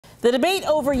The debate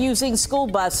over using school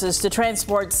buses to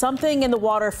transport something in the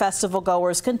water festival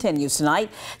goers continues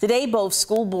tonight. Today, both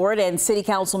school board and city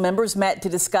council members met to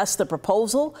discuss the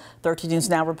proposal. 13 News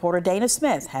Now reporter Dana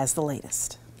Smith has the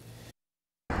latest.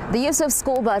 The use of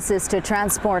school buses to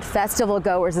transport festival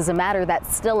goers is a matter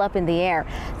that's still up in the air.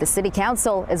 The city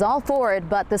council is all for it,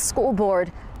 but the school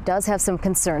board does have some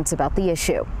concerns about the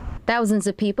issue. Thousands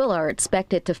of people are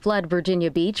expected to flood Virginia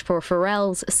Beach for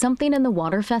Pharrell's Something in the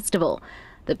Water Festival.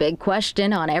 The big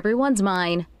question on everyone's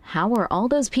mind, how are all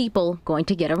those people going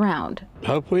to get around?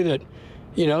 Hopefully that,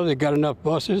 they've got enough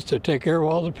buses to take care of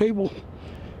all the people,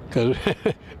 because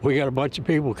we got a bunch of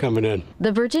people coming in.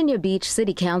 The Virginia Beach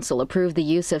City Council approved the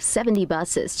use of 70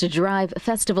 buses to drive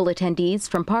festival attendees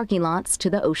from parking lots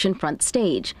to the oceanfront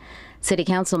stage. City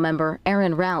Council member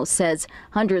Aaron Rouse says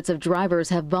hundreds of drivers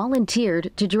have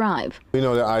volunteered to drive.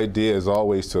 The idea is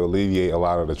always to alleviate a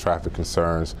lot of the traffic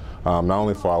concerns, not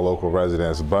only for our local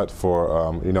residents, but for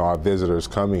our visitors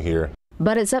coming here.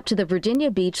 But it's up to the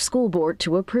Virginia Beach School Board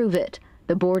to approve it.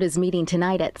 The board is meeting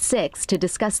tonight at 6 to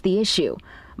discuss the issue.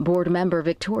 Board member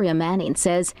Victoria Manning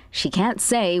says she can't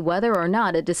say whether or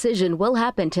not a decision will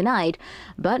happen tonight,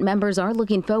 but members are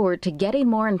looking forward to getting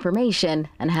more information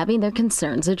and having their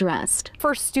concerns addressed.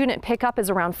 First student pickup is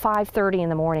around 5:30 in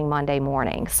the morning Monday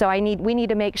morning. So we need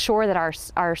to make sure that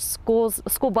our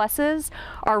school buses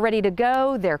are ready to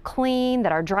go, they're clean,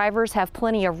 that our drivers have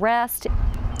plenty of rest.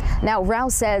 Now,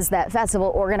 Rouse says that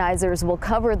festival organizers will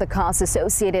cover the costs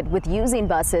associated with using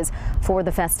buses for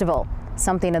the festival.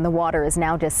 Something in the Water is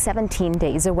now just 17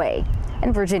 days away.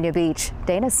 In Virginia Beach,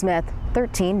 Dana Smith,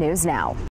 13 News Now.